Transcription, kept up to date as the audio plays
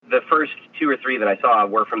the first two or three that I saw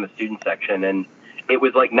were from the student section, and it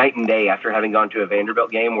was like night and day after having gone to a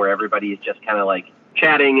Vanderbilt game where everybody is just kind of like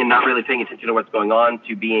chatting and not really paying attention to what's going on,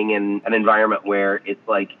 to being in an environment where it's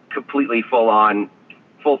like completely full-on,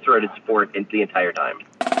 full-throated support the entire time.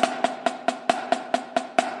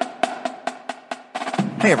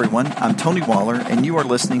 Hey everyone, I'm Tony Waller, and you are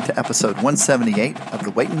listening to episode 178 of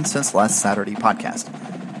the Waitin' Since Last Saturday podcast.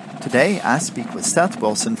 Today, I speak with Seth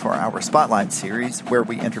Wilson for our Spotlight series, where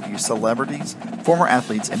we interview celebrities, former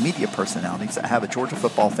athletes, and media personalities that have a Georgia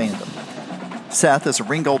football fandom. Seth is a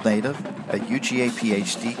Ringgold native, a UGA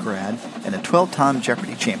PhD grad, and a 12-time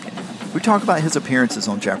Jeopardy champion. We talk about his appearances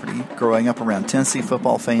on Jeopardy, growing up around Tennessee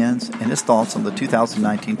football fans, and his thoughts on the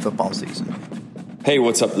 2019 football season. Hey,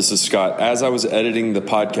 what's up? This is Scott. As I was editing the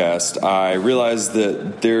podcast, I realized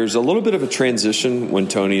that there's a little bit of a transition when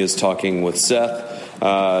Tony is talking with Seth.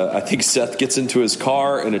 I think Seth gets into his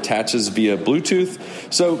car and attaches via Bluetooth.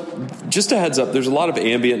 So just a heads up, there's a lot of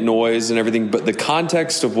ambient noise and everything, but the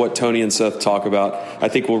context of what Tony and Seth talk about, I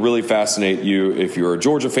think will really fascinate you if you're a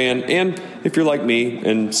Georgia fan, and if you're like me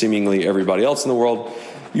and seemingly everybody else in the world,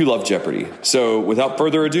 you love Jeopardy. So without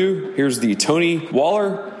further ado, here's the Tony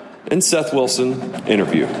Waller and Seth Wilson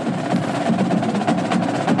interview.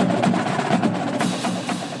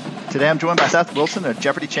 Today I'm joined by Seth Wilson, a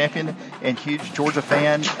Jeopardy champion and huge Georgia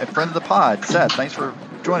fan, a friend of the pod. Seth, thanks for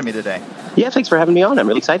joining me today. Yeah, thanks for having me on. I'm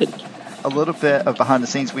really excited. A little bit of behind the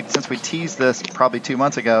scenes. Since we teased this probably 2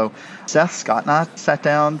 months ago, Seth, Scott, and I sat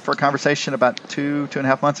down for a conversation about two and a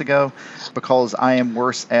half months ago, because I am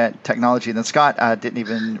worse at technology than Scott. I didn't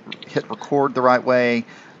even hit record the right way.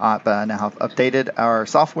 But I now have updated our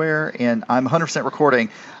software, and I'm 100% recording.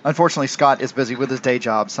 Unfortunately, Scott is busy with his day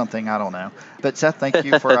job, something I don't know. But Seth, thank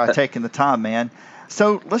you for taking the time, man.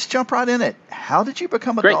 So let's jump right in it. How did you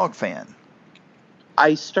become a dog fan?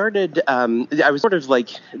 I started, I was sort of like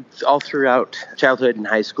all throughout childhood and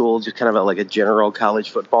high school, just kind of like a general college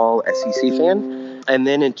football SEC fan. And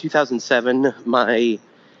then in 2007, my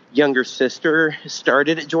younger sister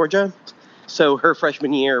started at Georgia. So her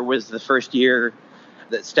freshman year was the first year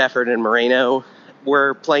that Stafford and Moreno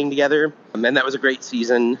were playing together. And that was a great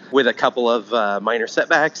season with a couple of minor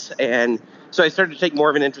setbacks. And so I started to take more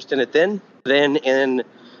of an interest in it then. Then in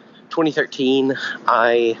 2013,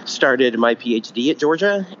 I started my PhD at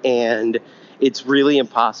Georgia. And it's really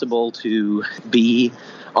impossible to be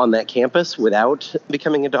on that campus without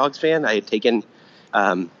becoming a Dogs fan. I had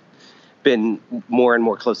been more and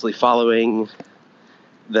more closely following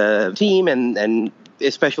the team, and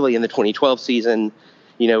especially in the 2012 season,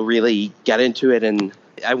 really got into it. And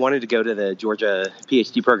I wanted to go to the Georgia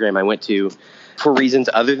PhD program I went to for reasons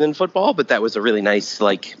other than football, but that was a really nice,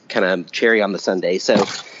 kind of cherry on the sundae. So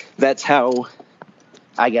that's how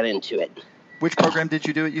I got into it. Which program did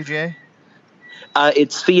you do at UGA?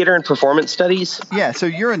 It's theater and performance studies. Yeah, so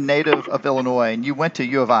you're a native of Illinois, and you went to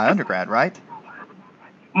U of I undergrad, right?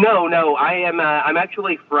 No, I'm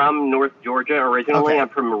actually from North Georgia originally. Okay. I'm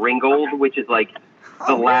from Ringgold, which is like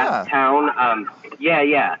the last town.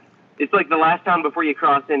 Yeah. It's like the last town before you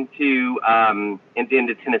cross into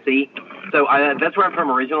Tennessee. So that's where I'm from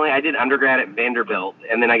originally. I did undergrad at Vanderbilt,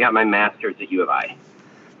 and then I got my master's at U of I.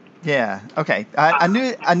 Yeah. Okay. I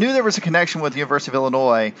knew there was a connection with the University of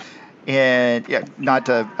Illinois, and yeah, I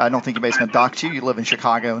don't think anybody's going to dox you. You live in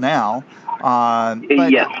Chicago now.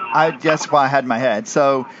 But yeah. That's why I had in my head.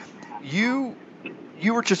 So you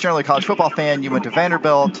were just generally a college football fan. You went to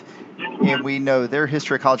Vanderbilt, and we know their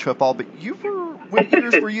history of college football. But what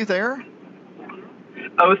years were you there?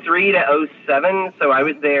 03 to 07. So I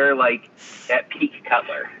was there at peak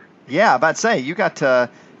Cutler. Yeah, I'm about to say you got to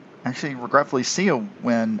actually regretfully see a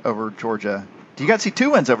win over Georgia. You got to see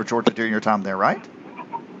 2 wins over Georgia during your time there, right?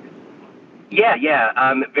 Yeah.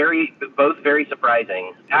 Both very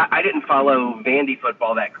surprising. I didn't follow Vandy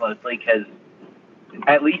football that closely because,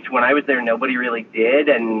 at least when I was there, nobody really did,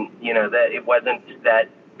 and that it wasn't that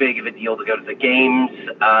big of a deal to go to the games.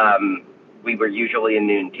 We were usually a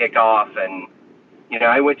noon kickoff, and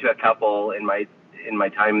I went to a couple in my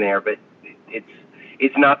time there, but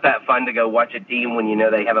it's not that fun to go watch a team when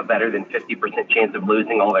they have a better than 50% chance of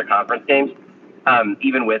losing all their conference games,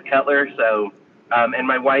 even with Cutler. So. And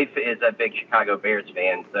my wife is a big Chicago Bears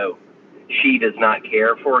fan, so she does not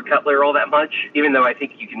care for Cutler all that much, even though I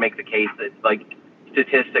think you can make the case that,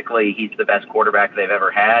 statistically, he's the best quarterback they've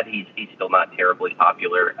ever had. He's still not terribly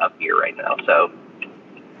popular up here right now. So,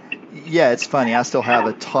 yeah, it's funny. I still have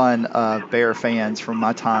a ton of Bear fans from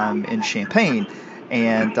my time in Champaign,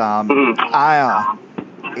 and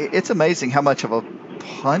it's amazing how much of a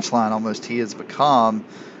punchline almost he has become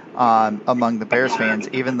among the Bears fans,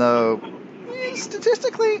 even though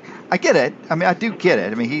statistically, I get it. I mean, I do get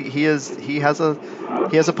it. I mean, he has a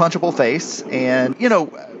punchable face, and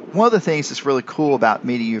one of the things that's really cool about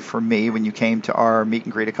meeting you for me when you came to our meet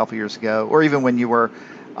and greet a couple years ago, or even when you were,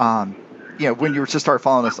 when you were just started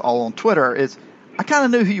following us all on Twitter, is I kind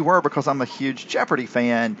of knew who you were because I'm a huge Jeopardy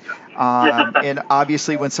fan, and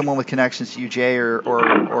obviously when someone with connections to UJ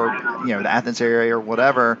or the Athens area or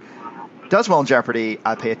whatever does well in Jeopardy,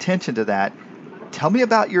 I pay attention to that. Tell me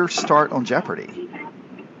about your start on Jeopardy.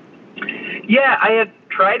 Yeah, I had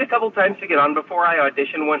tried a couple times to get on before. I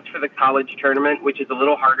auditioned once for the college tournament, which is a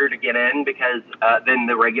little harder to get in than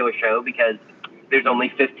the regular show because there's only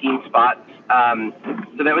 15 spots.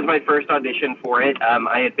 So that was my first audition for it.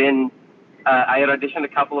 I had auditioned a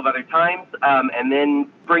couple of other times, and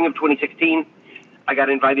then spring of 2016, I got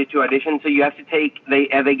invited to audition. So you have to take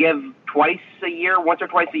they give once or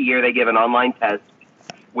twice a year, they give an online test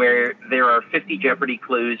where there are 50 Jeopardy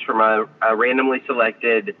clues from a randomly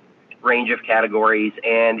selected range of categories,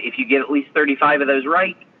 and if you get at least 35 of those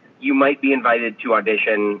right, you might be invited to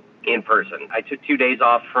audition in person. I took 2 days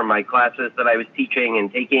off from my classes that I was teaching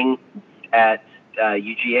and taking at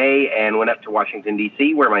UGA and went up to Washington,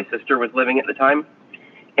 D.C., where my sister was living at the time,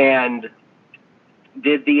 and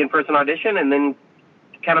did the in-person audition, and then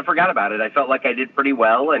kind of forgot about it. I felt like I did pretty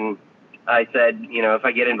well, and I said, if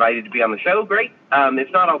I get invited to be on the show, great.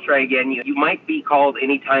 If not, I'll try again. You might be called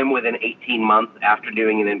anytime within 18 months after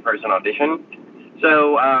doing an in-person audition.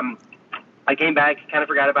 So I came back, kind of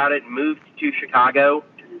forgot about it, moved to Chicago,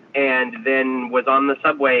 and then was on the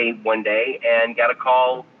subway one day and got a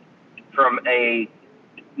call from a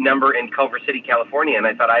number in Culver City, California. And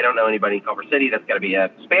I thought, I don't know anybody in Culver City. That's got to be a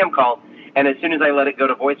spam call. And as soon as I let it go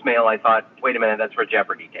to voicemail, I thought, wait a minute, that's for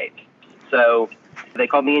Jeopardy tapes. So they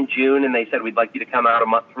called me in June, and they said, we'd like you to come out a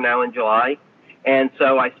month from now in July. And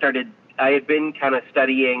so I had been kind of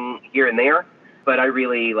studying here and there, but I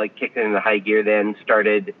really kicked it into high gear then,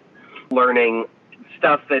 started learning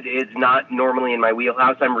stuff that is not normally in my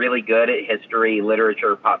wheelhouse. I'm really good at history,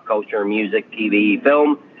 literature, pop culture, music, TV,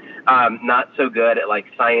 film. Not so good at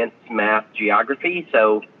science, math, geography.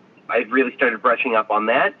 So I really started brushing up on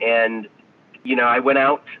that. And, I went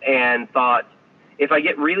out and thought, if I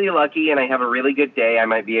get really lucky and I have a really good day, I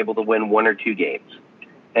might be able to win one or two games.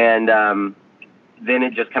 And then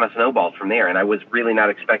it just kind of snowballed from there. And I was really not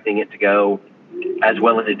expecting it to go as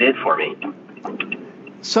well as it did for me.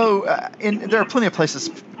 So there are plenty of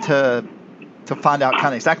places to find out kind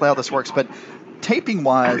of exactly how this works. But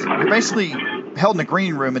taping-wise, you're basically held in a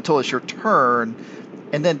green room until it's your turn.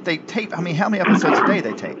 And then they tape, how many episodes a day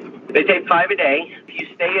they tape? They tape 5 a day. If you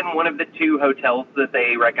stay in one of the 2 hotels that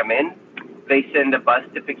they recommend, they send a bus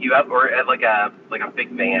to pick you up, or like a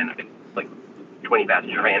big van,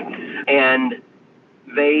 20-passenger van, and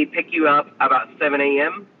they pick you up about 7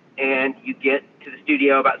 a.m. and you get to the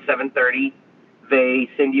studio about 7:30. They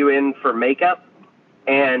send you in for makeup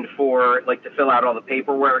and for to fill out all the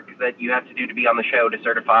paperwork that you have to do to be on the show to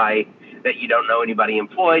certify that you don't know anybody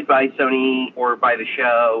employed by Sony or by the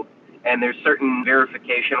show. And there's certain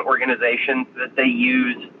verification organizations that they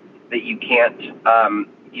use that you can't.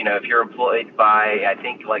 If you're employed by, I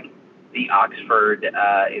think, the Oxford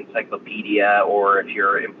Encyclopedia, or if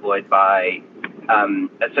you're employed by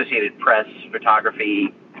Associated Press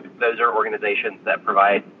Photography, those are organizations that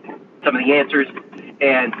provide some of the answers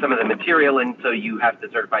and some of the material, and so you have to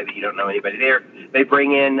certify that you don't know anybody there. They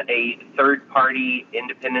bring in a third-party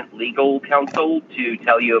independent legal counsel to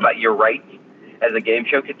tell you about your rights as a game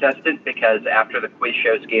show contestant, because after the quiz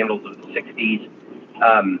show scandals of the 60s,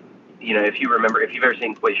 if you've ever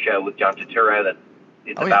seen Quiz Show with John Turturro,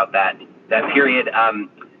 it's about that period.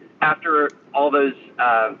 After all those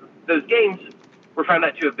games were found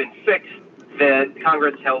out to have been fixed, the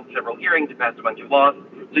Congress held several hearings and passed a bunch of laws.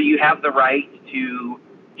 So you have the right to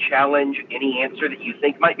challenge any answer that you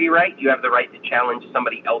think might be right. You have the right to challenge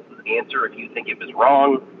somebody else's answer if you think it was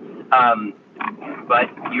wrong.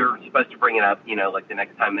 But you're supposed to bring it up, the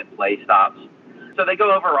next time that play stops. So they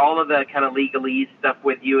go over all of the kind of legalese stuff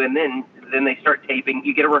with you, and then they start taping.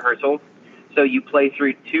 You get a rehearsal. So you play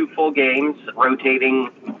through 2 full games,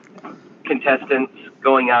 rotating contestants,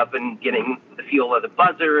 going up and getting the feel of the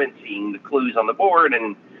buzzer and seeing the clues on the board,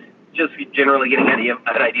 and just generally getting an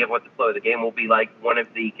idea of what the flow of the game will be like. One of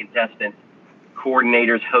the contestant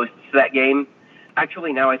coordinators hosts that game.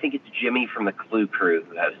 Actually, now I think it's Jimmy from the Clue Crew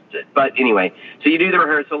who hosts it. But anyway, so you do the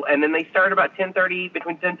rehearsal, and then they start about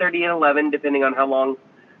between 10:30 and 11, depending on how long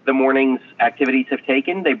the morning's activities have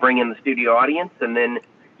taken. They bring in the studio audience, and then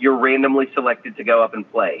you're randomly selected to go up and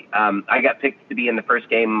play. I got picked to be in the first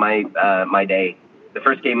game my day. The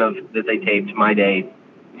first game that they taped my day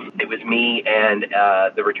It was me and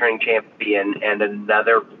the returning champion and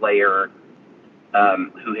another player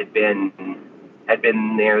who had been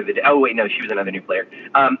there. Oh wait, no, she was another new player.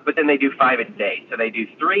 But then they do 5 a day. So they do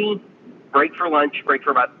 3, break for lunch, break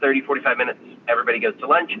for about 30, 45 minutes. Everybody goes to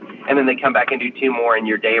lunch, and then they come back and do 2 more, and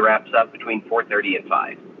your day wraps up between 4:30 and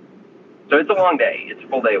 5. So it's a long day. It's a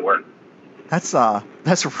full day of work. That's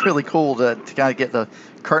really cool to kind of get the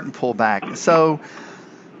curtain pulled back. So,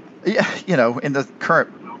 yeah, in the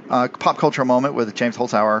current pop culture moment with James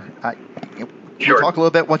Holzhauer, can you talk a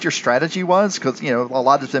little bit what your strategy was? Because, a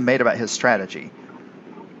lot has been made about his strategy.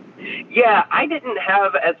 Yeah, I didn't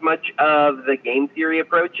have as much of the game theory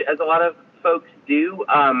approach as a lot of folks do.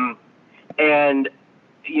 And,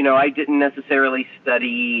 I didn't necessarily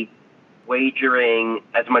study wagering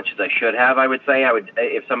as much as I should have, I would say.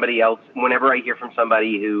 If somebody else, whenever I hear from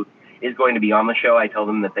somebody who is going to be on the show, I tell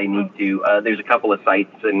them that they need to, there's a couple of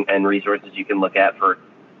sites and resources you can look at for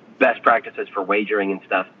best practices for wagering and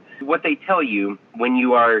stuff. What they tell you when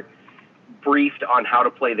you are briefed on how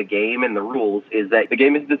to play the game and the rules is that the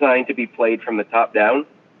game is designed to be played from the top down,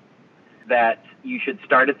 that you should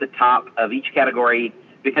start at the top of each category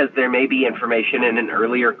because there may be information in an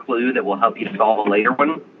earlier clue that will help you solve a later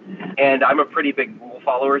one. And I'm a pretty big rule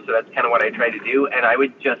follower, so that's kind of what I try to do. And I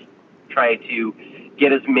would just try to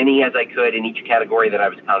get as many as I could in each category that I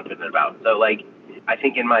was confident about. So, I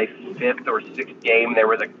think in my 5th or 6th game, there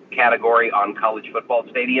was a category on college football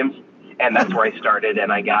stadiums, and that's where I started.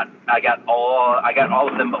 And I got all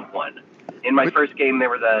of them but one. In my first game, there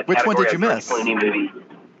was a which category one did you of miss? Clooney movies.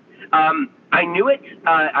 I knew it.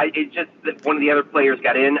 It's just that one of the other players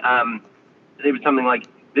got in. It was something like,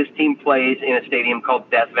 this team plays in a stadium called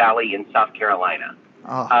Death Valley in South Carolina.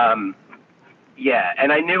 Oh. Yeah,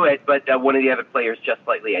 and I knew it, but one of the other players just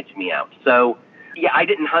slightly edged me out. So, yeah, I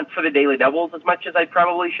didn't hunt for the daily doubles as much as I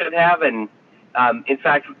probably should have. And, in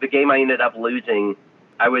fact, the game I ended up losing,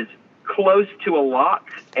 I was close to a lock,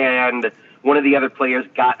 and one of the other players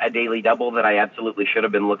got a daily double that I absolutely should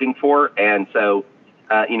have been looking for. And so,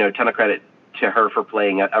 ton of credit to her for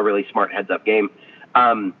playing a really smart heads-up game.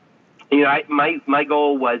 My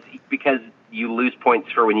goal was, because you lose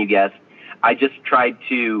points for when you guess, I just tried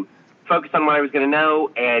to focus on what I was going to know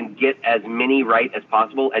and get as many right as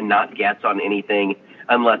possible and not guess on anything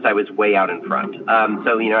unless I was way out in front.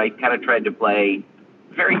 I kind of tried to play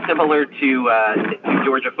very similar to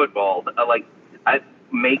Georgia football.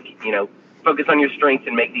 Focus on your strengths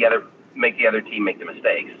and make the other team make the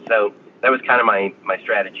mistakes. So that was kind of my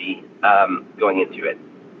strategy going into it.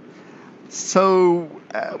 So,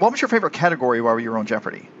 what was your favorite category while you were on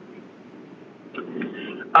Jeopardy?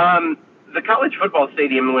 The college football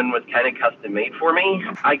stadium one was kind of custom made for me.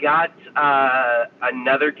 I got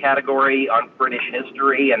another category on British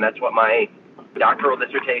history, and that's what my doctoral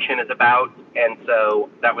dissertation is about. And so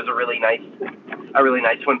that was a really nice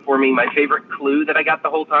one for me. My favorite clue that I got the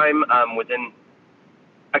whole time was in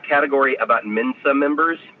a category about Mensa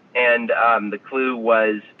members. And the clue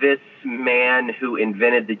was, this man who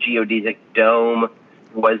invented the geodesic dome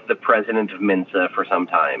was the president of Mensa for some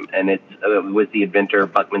time, and it was the inventor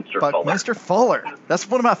Buckminster Fuller. Buckminster Fuller. That's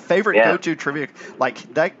one of my favorite go-to trivia.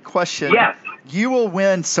 That question. Yes. You will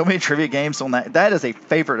win so many trivia games on that. That is a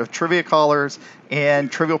favorite of trivia callers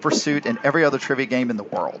and Trivial Pursuit and every other trivia game in the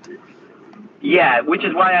world. Yeah, which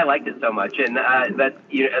is why I liked it so much, and that's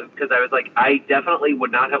because I was like, I definitely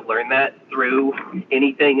would not have learned that through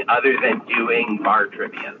anything other than doing bar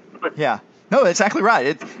trivia. Yeah, no, exactly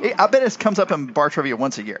right. I bet it comes up in bar trivia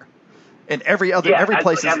once a year, and every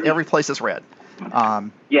place is red.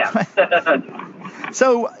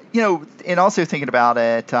 So and also thinking about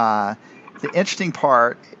it, the interesting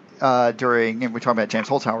part during, and we're talking about James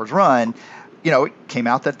Holzhauer's run. It came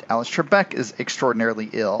out that Alex Trebek is extraordinarily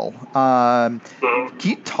ill. Can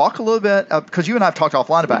you talk a little bit, because you and I have talked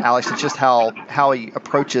offline about Alex and just how he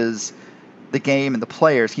approaches the game and the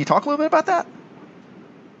players. Can you talk a little bit about that?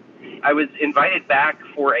 I was invited back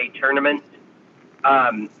for a tournament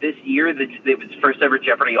this year. It was first ever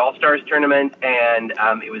Jeopardy All-Stars tournament, and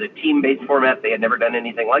it was a team-based format. They had never done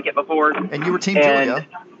anything like it before. And you were Team Julia.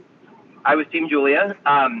 I was Team Julia.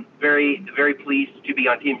 Very, very pleased to be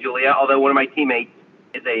on Team Julia, although one of my teammates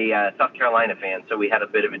is a South Carolina fan, so we had a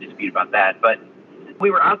bit of a dispute about that. But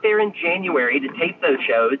we were out there in January to tape those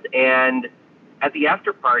shows, and at the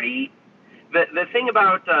after party, the thing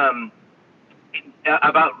about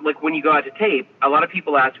when you go out to tape, a lot of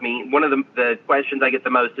people ask me, one of the questions I get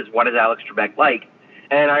the most is, what is Alex Trebek like?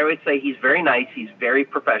 And I always say he's very nice, he's very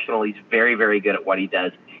professional, he's very, very good at what he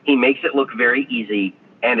does. He makes it look very easy.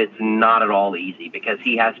 And it's not at all easy because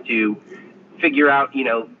he has to figure out,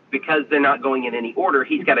 because they're not going in any order,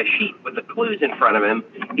 he's got a sheet with the clues in front of him.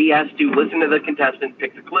 He has to listen to the contestant,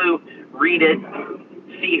 pick the clue, read it,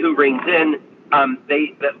 see who rings in.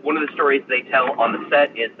 One of the stories they tell on the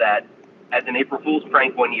set is that as an April Fool's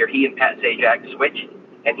prank one year, he and Pat Sajak switched,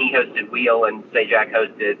 and he hosted Wheel and Sajak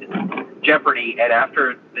hosted Jeopardy. And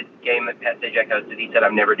after the game that Pat Sajak hosted, he said,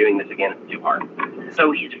 "I'm never doing this again. It's too hard."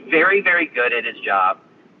 So he's very, very good at his job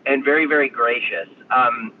and very, very gracious.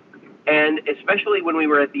 And especially when we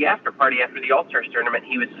were at the after party after the All-Stars tournament,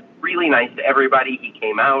 he was really nice to everybody. He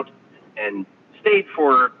came out and stayed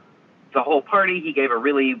for the whole party. He gave a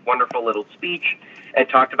really wonderful little speech and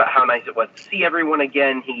talked about how nice it was to see everyone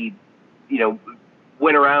again. He,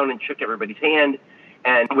 went around and shook everybody's hand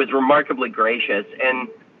and was remarkably gracious. And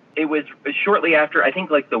it was shortly after, I think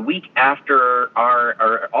like the week after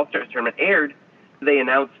our All-Stars tournament aired, they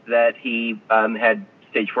announced that he had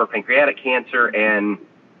stage 4 pancreatic cancer, and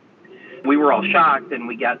we were all shocked, and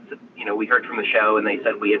we got, we heard from the show, and they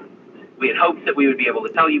said we had hoped that we would be able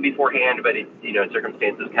to tell you beforehand, but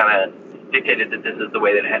circumstances kind of dictated that this is the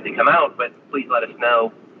way that it had to come out. But please let us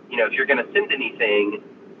know, if you're going to send anything,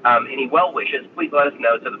 any well wishes, please let us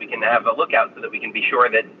know so that we can have a lookout, so that we can be sure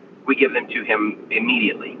that we give them to him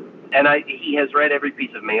immediately. And he has read every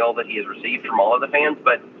piece of mail that he has received from all of the fans,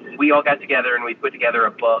 but we all got together and we put together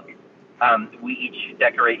a book. We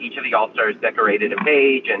each of the All-Stars decorated a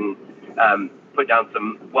page and put down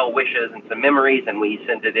some well wishes and some memories, and we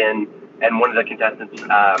sent it in. And one of the contestants,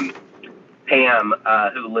 Pam,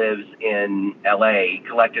 who lives in LA,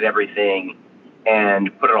 collected everything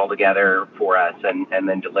and put it all together for us and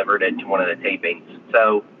then delivered it to one of the tapings.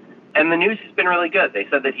 So, and the news has been really good. They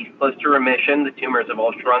said that he's close to remission. The tumors have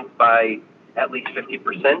all shrunk by at least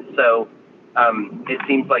 50%. So it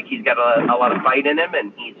seems like he's got a lot of fight in him,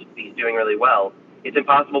 and he's doing really well. It's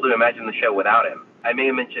impossible to imagine the show without him. I may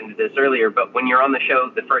have mentioned this earlier, but when you're on the show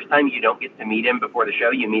the first time, you don't get to meet him before the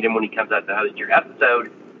show. You meet him when he comes out to host your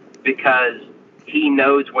episode, because he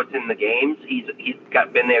knows what's in the games. He's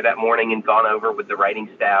been there that morning and gone over with the writing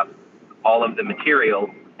staff all of the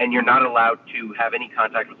material, and you're not allowed to have any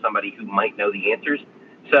contact with somebody who might know the answers.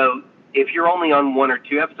 So if you're only on 1 or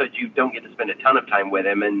 2 episodes, you don't get to spend a ton of time with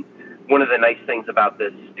him. And one of the nice things about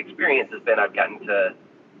this experience has been I've gotten to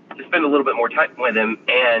spend a little bit more time with him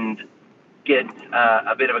and get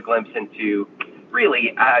a bit of a glimpse into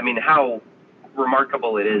really, how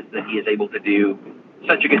remarkable it is that he is able to do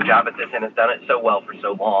such a good job at this and has done it so well for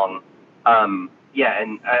so long. And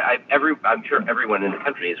I'm sure everyone in the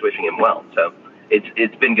country is wishing him well. So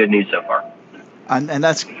it's been good news so far. And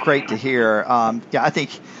that's great to hear. I think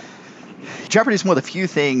Jeopardy is one of the few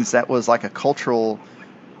things that was like a cultural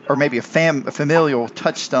or maybe a familial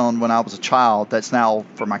touchstone when I was a child that's now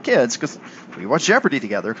for my kids, because we watch Jeopardy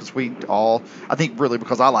together, because I think really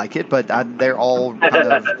because I like it, but they're all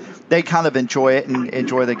they kind of enjoy it and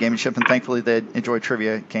enjoy the gamemanship, and thankfully they enjoy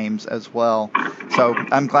trivia games as well. So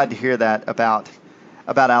I'm glad to hear that about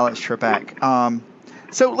Alex Trebek.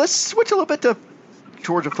 So let's switch a little bit to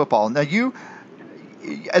Georgia football. Now, you,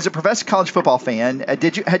 as a professor college football fan,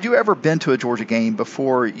 had you ever been to a Georgia game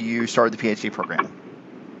before you started the PhD program?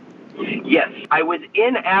 Yes, I was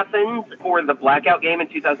in Athens for the blackout game in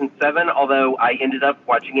 2007, although I ended up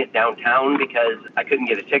watching it downtown because I couldn't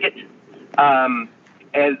get a ticket. And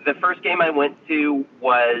the first game I went to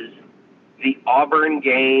was the Auburn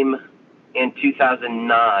game in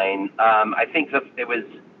 2009. I think it was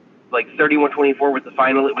like 31-24 was the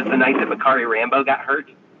final. It was the night that Makari Rambo got hurt.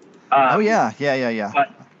 Yeah.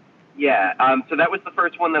 So that was the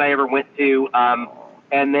first one that I ever went to.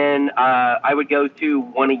 And then I would go to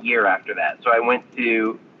one a year after that. So I went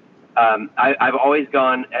to I've always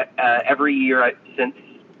gone every year since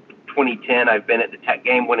 2010. I've been at the Tech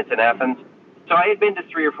game when it's in Athens. So I had been to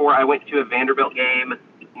 3 or 4. I went to a Vanderbilt game.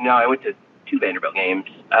 No, I went to 2 Vanderbilt games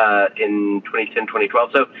in 2010,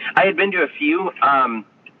 2012. So I had been to a few.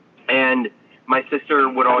 And my sister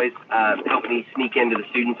would always help me sneak into the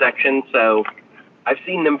student section. So I've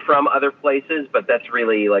seen them from other places, but that's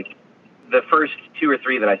really like the first 2 or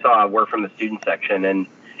 3 that I saw were from the student section. And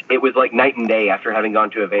it was like night and day after having gone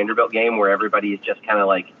to a Vanderbilt game where everybody is just kind of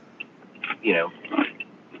like,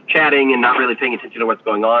 chatting and not really paying attention to what's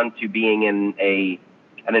going on, to being in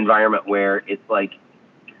an environment where it's like,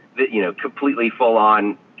 completely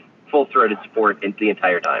full-on, full-throated sport the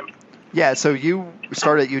entire time. Yeah, so you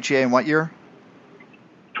started at UGA in what year?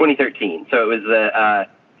 2013. So it was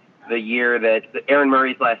the year that Aaron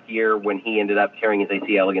Murray's last year when he ended up tearing his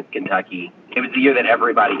ACL against Kentucky. It was the year that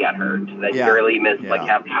everybody got hurt. That Gurley missed like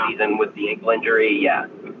half the season with the ankle injury. Yeah,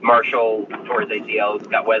 Marshall tore his ACL,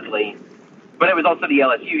 Scott Wesley. But it was also the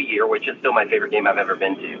LSU year, which is still my favorite game I've ever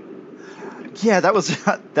been to. Yeah, that was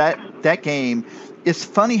that game. It's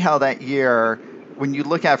funny how that year, when you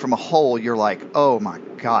look at it from a whole, you're like, oh my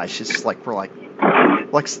gosh, it's just like we're like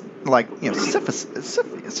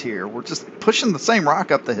Sisyphus here. We're just pushing the same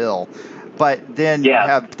rock up the hill. But then you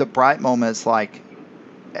have the bright moments like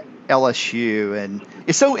LSU, and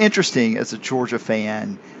it's so interesting as a Georgia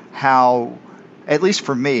fan how, at least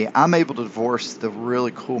for me, I'm able to divorce the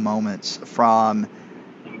really cool moments from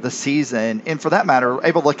the season, and for that matter,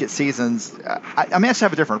 able to look at seasons. I actually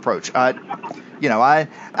have a different approach. I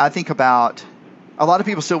think about a lot of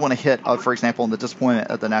people still want to hit, for example, in the disappointment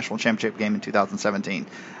of the national championship game in 2017.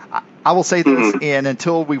 I will say this, and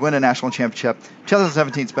until we win a national championship,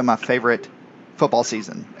 2017 has been my favorite football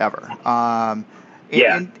season ever. And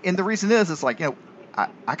the reason is, it's like,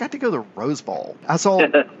 I got to go to the Rose Bowl. I saw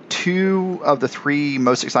 2 of the 3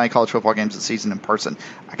 most exciting college football games of the season in person.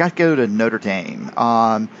 I got to go to Notre Dame.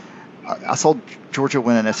 I saw Georgia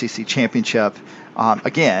win an SEC championship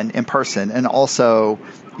again in person, and also,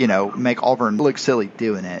 make Auburn look silly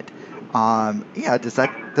doing it. Does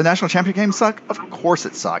the national championship game suck? Of course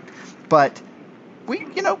it sucked, but we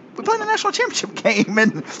played a national championship game,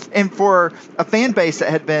 and for a fan base that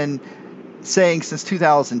had been saying since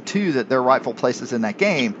 2002 that their rightful place is in that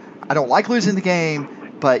game, I don't like losing the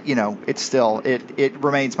game, but it's still it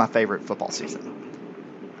remains my favorite football season.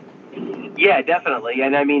 Yeah, definitely.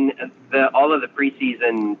 And I mean, all of the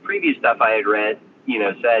preseason preview stuff I had read,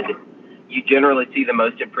 said you generally see the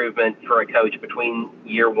most improvement for a coach between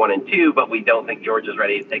year 1 and 2, but we don't think Georgia's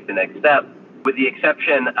ready to take the next step. With the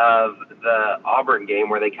exception of the Auburn game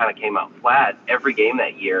where they kind of came out flat, every game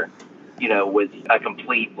that year, was a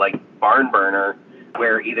complete barn burner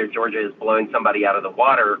where either Georgia is blowing somebody out of the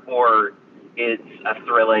water or it's a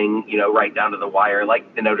thrilling, right down to the wire,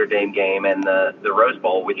 like the Notre Dame game and the Rose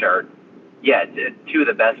Bowl, which are, 2 of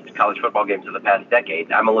the best college football games of the past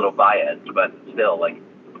decade. I'm a little biased, but still,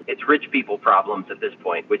 it's rich people problems at this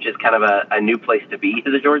point, which is kind of a new place to be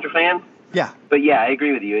as a Georgia fan. Yeah. But yeah, I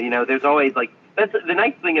agree with you. There's always that's the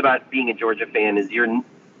nice thing about being a Georgia fan is you're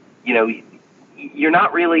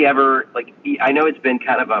not really ever I know it's been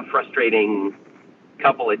kind of a frustrating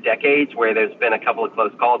couple of decades where there's been a couple of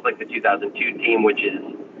close calls, like the 2002 team, which is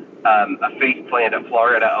a face plant at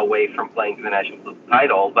Florida away from playing for the national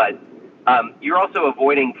title. But you're also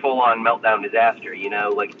avoiding full-on meltdown disaster.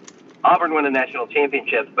 Auburn won a national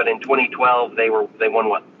championship, but in 2012 they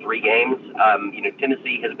won 3 games.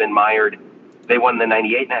 Tennessee has been mired. They won the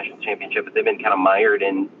 '98 national championship, but they've been kind of mired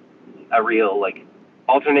in a real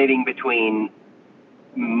alternating between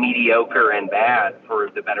mediocre and bad for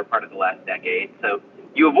the better part of the last decade. So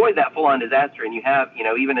you avoid that full-on disaster, and you have,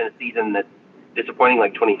 even in a season that's disappointing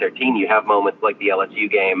like 2013, you have moments like the LSU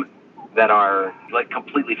game that are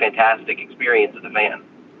completely fantastic experience as a fan.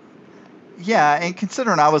 Yeah, and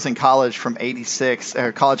considering I was in college from '86,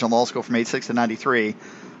 college and law school from '86 to '93,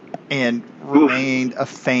 and remained a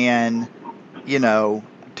fan,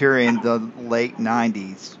 during the late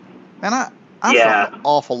 '90s, and I saw an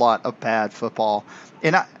awful lot of bad football.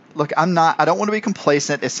 And I don't want to be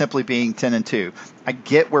complacent as simply being 10-2. I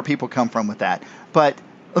get where people come from with that, but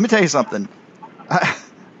let me tell you something.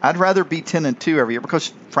 I'd rather be 10-2 every year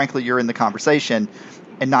because, frankly, you're in the conversation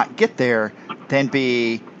and not get there than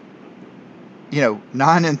be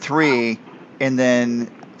 9-3 and then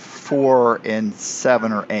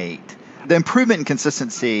 4-7 or 8. The improvement in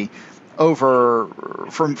consistency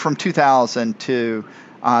from 2000 to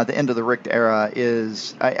the end of the Richt era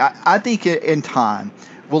is, I think in time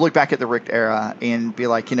we'll look back at the Richt era and be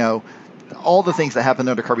like, all the things that happened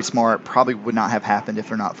under Kirby Smart probably would not have happened if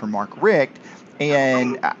they're not for Mark Richt.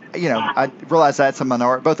 And I realize that's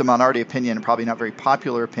both a minority opinion and probably not very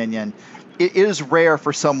popular opinion. It is rare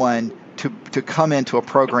for someone to come into a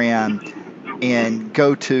program and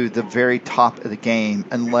go to the very top of the game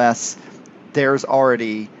unless there's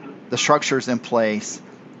already the structures in place,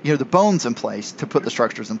 the bones in place to put the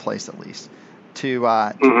structures in place at least to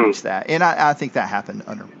reach that. And I think that happened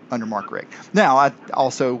under Mark Richt. Now, I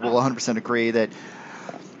also will 100% agree that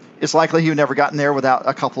it's likely he would never gotten there without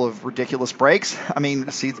a couple of ridiculous breaks. I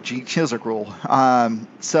mean, see the Gene Chizik rule.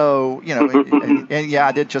 So,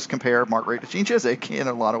 I did just compare Mark Richt to Gene Chizik in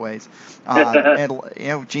a lot of ways.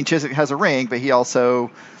 Gene Chizik has a ring, but he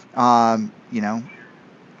also,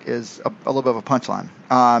 is a little bit of a punchline.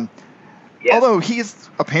 Although he's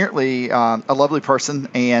apparently a lovely person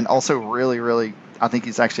and also really, really, I think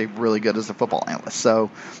he's actually really good as a football analyst.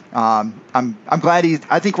 So I'm glad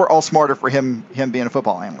I think we're all smarter for him being a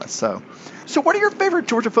football analyst. So what are your favorite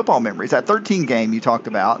Georgia football memories? That 13 game you talked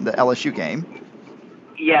about, the LSU game.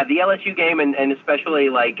 Yeah, the LSU game, and especially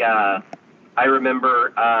I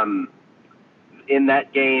remember in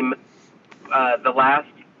that game the last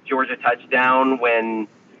Georgia touchdown when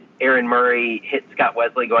Aaron Murray hit Scott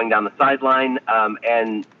Wesley going down the sideline,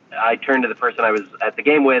 and I turned to the person I was at the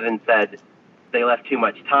game with and said, they left too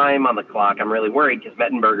much time on the clock. I'm really worried because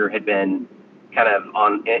Mettenberger had been kind of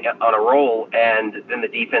on a roll, and then the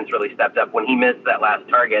defense really stepped up. When he missed that last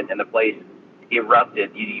target and the place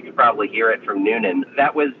erupted, you could probably hear it from Noonan.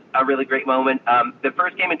 That was a really great moment. The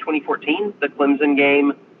first game in 2014, the Clemson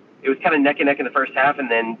game, it was kind of neck and neck in the first half, and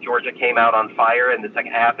then Georgia came out on fire in the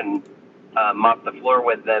second half and mopped the floor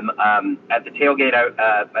with them. At the tailgate,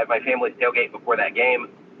 at my family's tailgate before that game,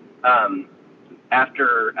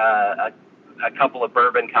 after a couple of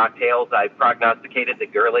bourbon cocktails, I prognosticated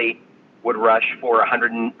that Gurley would rush for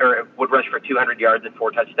 200 yards and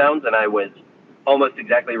 4 touchdowns, and I was almost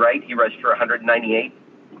exactly right. He rushed for 198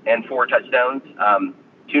 and 4 touchdowns,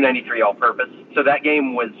 293 all-purpose. So that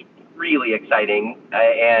game was really exciting,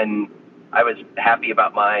 and I was happy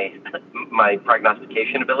about my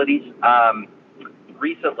prognostication abilities.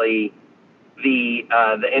 Recently, the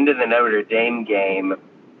end of the Notre Dame game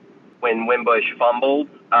when Wimbush fumbled,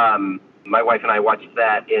 my wife and I watched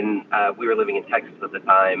that we were living in Texas at the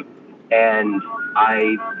time, and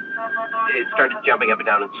it started jumping up and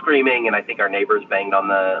down and screaming, and I think our neighbors banged on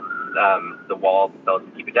the wall to tell us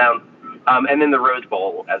to keep it down. And then the Rose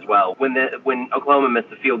Bowl as well. When Oklahoma missed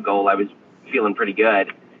the field goal, I was feeling pretty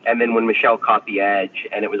good. And then when Michelle caught the edge,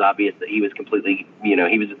 and it was obvious that he was completely, he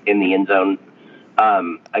was in the end zone.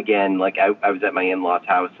 Again, like I was at my in-laws'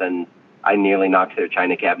 house, and I nearly knocked their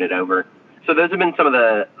china cabinet over. So those have been some of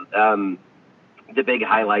the big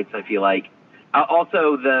highlights, I feel like.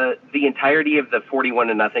 Also, the entirety of the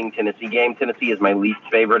 41-0 Tennessee game. Tennessee is my least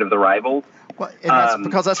favorite of the rivals. Well, and that's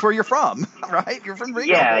because that's where you're from, right? You're from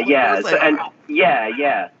Reno.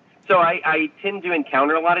 Yeah. So I tend to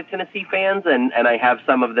encounter a lot of Tennessee fans, and I have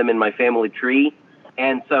some of them in my family tree.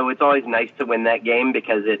 And so it's always nice to win that game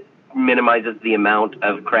because it minimizes the amount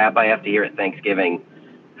of crap I have to hear at Thanksgiving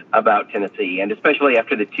about Tennessee. And especially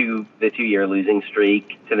after the 2-year losing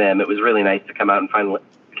streak to them, it was really nice to come out and finally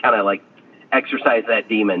kind of like exercise that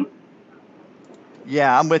demon.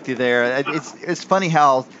 Yeah, I'm with you there. It's funny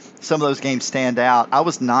how some of those games stand out. I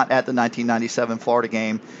was not at the 1997 Florida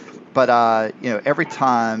game, but every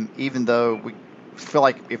time, even though we feel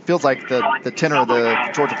like it feels like the tenor of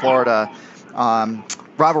the Georgia-Florida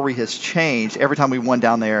rivalry has changed, every time we won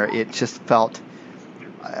down there, it just felt.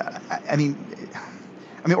 I mean,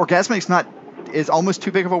 orgasmic is almost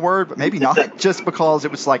too big of a word, but maybe not. Just because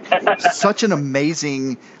it was like such an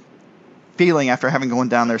amazing feeling after having gone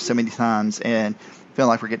down there so many times and feeling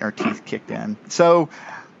like we're getting our teeth kicked in. So,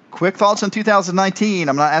 quick thoughts on 2019.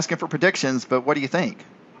 I'm not asking for predictions, but what do you think?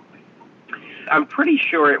 I'm pretty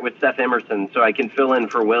sure it was Seth Emerson, so I can fill in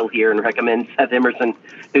for Will here and recommend Seth Emerson,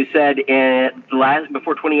 who said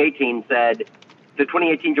before 2018 said the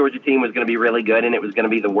 2018 Georgia team was going to be really good and it was going to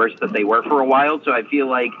be the worst that they were for a while. So I feel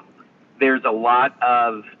like there's a lot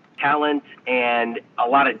of talent and a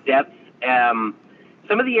lot of depth.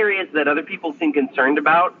 Some of the areas that other people seem concerned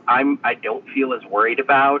about, I don't feel as worried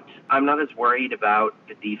about. I'm not as worried about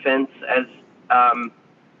the defense as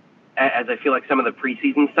I feel like some of the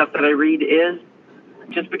preseason stuff that I read is,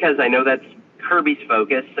 just because I know that's Kirby's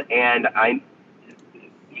focus, and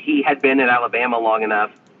he had been at Alabama long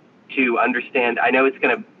enough to understand. I know it's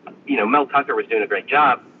going to, Mel Tucker was doing a great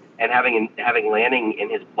job, and having Lanning in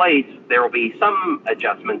his place, there will be some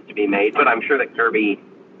adjustments to be made, but I'm sure that Kirby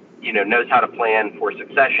knows how to plan for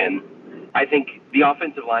succession. I think the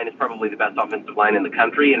offensive line is probably the best offensive line in the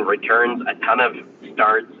country and returns a ton of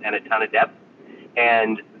starts and a ton of depth.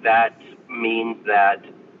 And that means that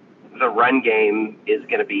the run game is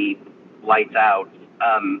going to be lights out.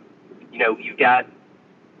 You've got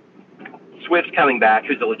Swift coming back,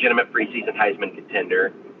 who's a legitimate preseason Heisman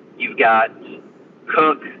contender. You've got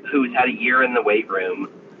Cook, who's had a year in the weight room.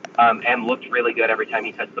 And looked really good every time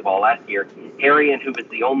he touched the ball last year. Arian, who was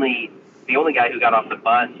the only guy who got off the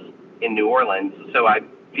bus in New Orleans, so I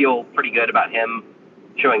feel pretty good about him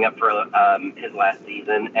showing up for his last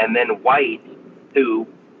season. And then White, who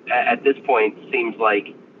at this point seems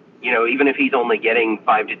like, even if he's only getting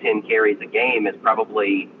 5 to 10 carries a game, is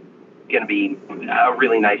probably going to be a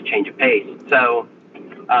really nice change of pace. So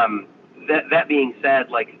that being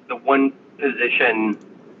said, like the one position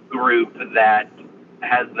group that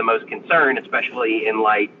has the most concern, especially in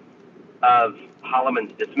light of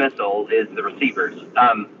Holloman's dismissal, is the receivers.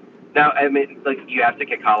 Now, I mean, like, you have to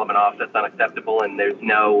kick Holloman off. That's unacceptable, and there's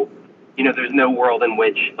no world in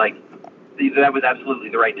which, like, that was absolutely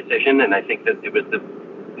the right decision, and I think that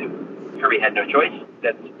Kirby had no choice.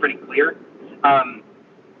 That's pretty clear.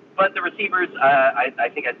 But the receivers, I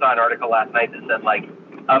think I saw an article last night that said, like,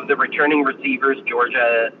 of the returning receivers,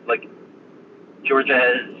 Georgia's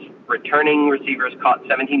returning receivers caught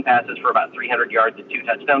 17 passes for about 300 yards and 2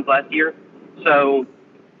 touchdowns last year. So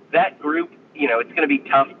that group, it's going to be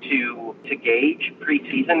tough to gauge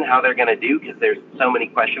preseason how they're going to do because there's so many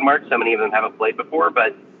question marks. So many of them haven't played before.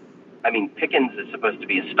 But, Pickens is supposed to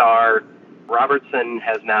be a star. Robertson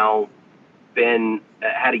has now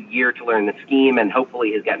had a year to learn the scheme and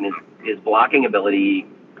hopefully has gotten his blocking ability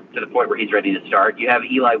to the point where he's ready to start. You have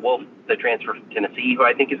Eli Wolf, the transfer from Tennessee, who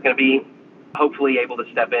I think is going to be hopefully able to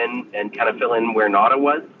step in and kind of fill in where Nauta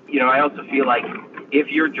was. I also feel like if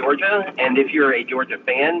you're Georgia and if you're a Georgia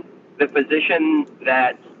fan, the position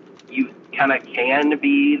that you kind of can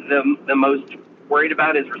be the most worried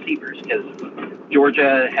about is receivers, because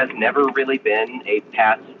Georgia has never really been a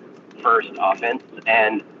pass-first offense,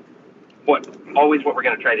 and what we're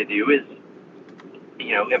going to try to do is,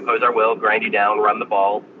 impose our will, grind you down, run the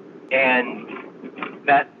ball, and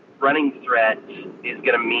that running threat is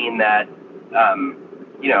going to mean that,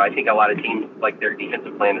 I think a lot of teams, like, their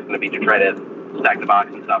defensive plan is going to be to try to stack the box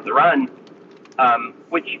and stop the run,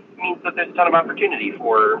 which means that there's a ton of opportunity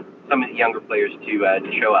for some of the younger players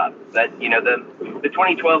to show up. But, the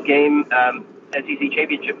 2012 game, SEC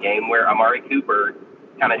championship game, where Amari Cooper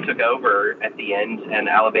kind of took over at the end and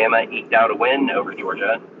Alabama eked out a win over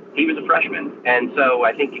Georgia, he was a freshman. And so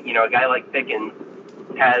I think, a guy like Pickens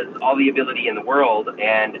has all the ability in the world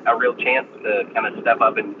and a real chance to kind of step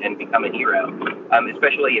up and become a hero,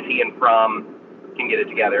 especially if he and Fromm can get it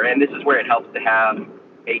together. And this is where it helps to have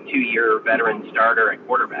a 2-year veteran starter at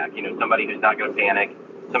quarterback, somebody who's not going to panic,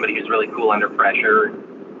 somebody who's really cool under pressure.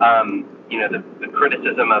 The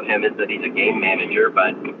criticism of him is that he's a game manager,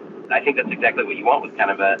 but I think that's exactly what you want with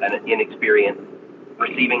kind of an inexperienced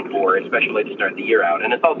receiving core, especially to start the year out.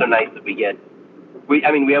 And it's also nice that we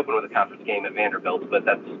open with a conference game at Vanderbilt, but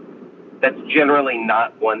that's generally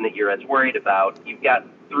not one that you're as worried about. You've got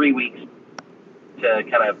 3 weeks to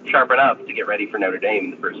kind of sharpen up to get ready for Notre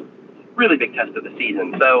Dame, the first really big test of the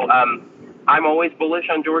season. So I'm always bullish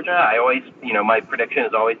on Georgia. My prediction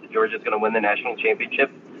is always that Georgia's going to win the national championship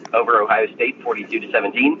over Ohio State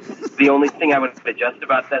 42-17. The only thing I would adjust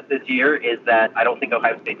about that this year is that I don't think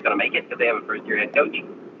Ohio State's going to make it because they have a first-year head coach.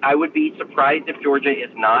 I would be surprised if Georgia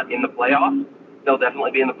is not in the playoffs. They'll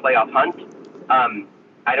definitely be in the playoff hunt.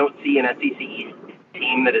 I don't see an SEC East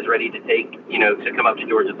team that is ready to to come up to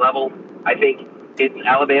Georgia's level. I think it's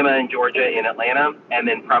Alabama and Georgia in Atlanta, and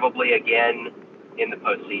then probably again in the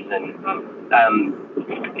postseason.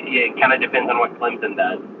 It kind of depends on what Clemson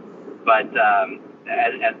does, but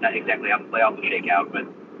as not exactly how the playoffs will shake out. But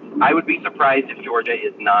I would be surprised if Georgia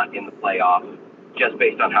is not in the playoffs, just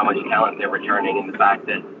based on how much talent they're returning and the fact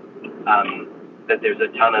that that there's a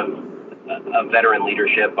ton of veteran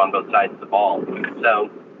leadership on both sides of the ball. So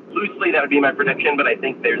loosely, that would be my prediction, but I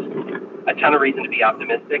think there's a ton of reason to be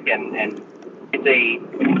optimistic, and it's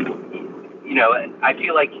I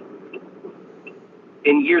feel like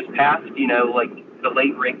in years past, like the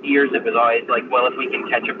late Rick years, it was always like, well, if we can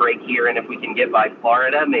catch a break here and if we can get by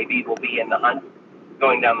Florida, maybe we'll be in the hunt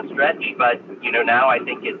going down the stretch. But, now I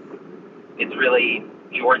think it's really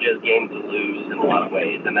Georgia's game to lose in a lot of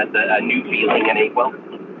ways, and that's a new feeling in April.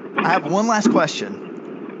 I have one last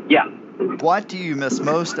question. Yeah. What do you miss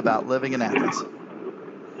most about living in Athens?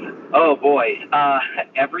 Oh, boy.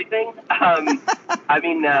 Everything.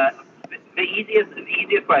 The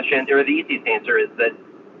easiest question, or the easiest answer, is that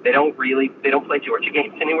they don't play Georgia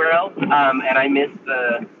games anywhere else. And I miss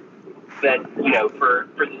for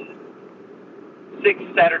 6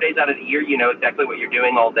 Saturdays out of the year, you know exactly what you're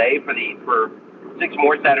doing all day. For 6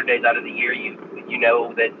 more Saturdays out of the year, you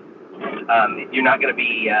know that you're not going to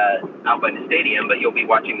be out by the stadium, but you'll be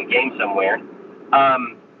watching the game somewhere.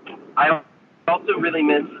 I also really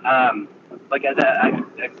miss as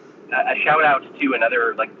a shout out to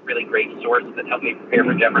another really great source that helped me prepare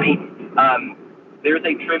for Jeopardy. There's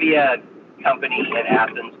a trivia company in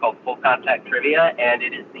Athens called Full Contact Trivia, and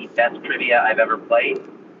it is the best trivia I've ever played.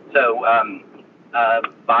 So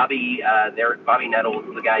Bobby Nettles,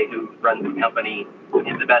 the guy who runs the company,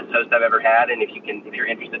 is the best host I've ever had. And if you're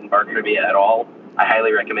interested in bar trivia at all, I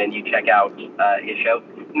highly recommend you check out his show.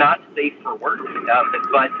 Not safe for work,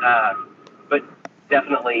 but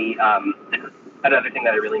definitely another thing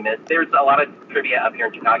that I really miss. There's a lot of trivia up here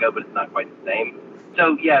in Chicago, but it's not quite the same.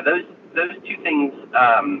 So yeah, those 2 things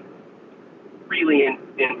really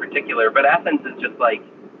in particular. But Athens is just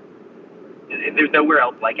there's nowhere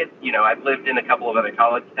else like it. I've lived in a couple of other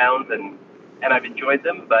college towns and I've enjoyed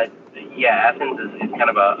them, but yeah, Athens is kind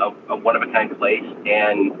of a one-of-a-kind place,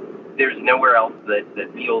 and there's nowhere else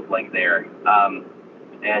that feels like there.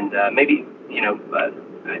 Maybe,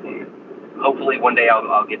 hopefully one day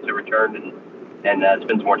I'll get to return and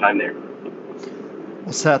spend some more time there.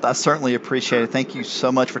 Well, Seth, I certainly appreciate it. Thank you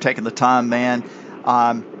so much for taking the time, man.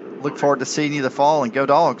 Look forward to seeing you the fall, and go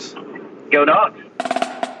Dogs. Go Dogs.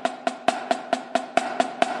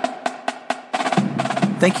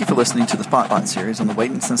 Thank you for listening to the Spotlight series on the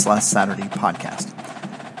Waiting Since Last Saturday podcast.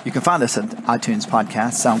 You can find us at iTunes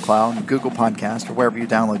Podcast, SoundCloud, Google Podcast, or wherever you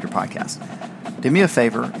download your podcast. Do me a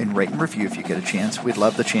favor and rate and review if you get a chance. We'd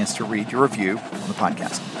love the chance to read your review on the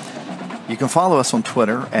podcast. You can follow us on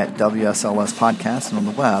Twitter at WSLS Podcast and on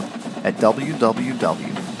the web at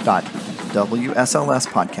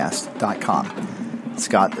www.wslspodcast.com.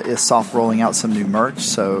 Scott is soft rolling out some new merch,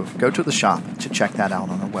 so go to the shop to check that out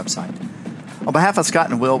on our website. On behalf of Scott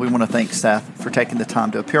and Will, we want to thank Seth for taking the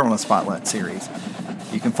time to appear on the Spotlight series.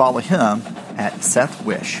 You can follow him at Seth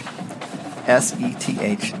Wish,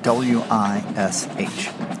 SETHWISH.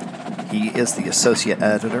 He is the associate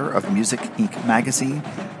editor of Music Inc. magazine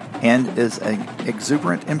and is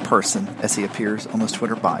exuberant in person as he appears on his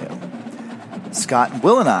Twitter bio. Scott,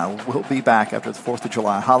 Will, and I will be back after the 4th of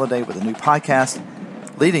July holiday with a new podcast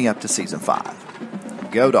leading up to Season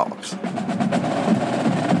 5. Go Dogs.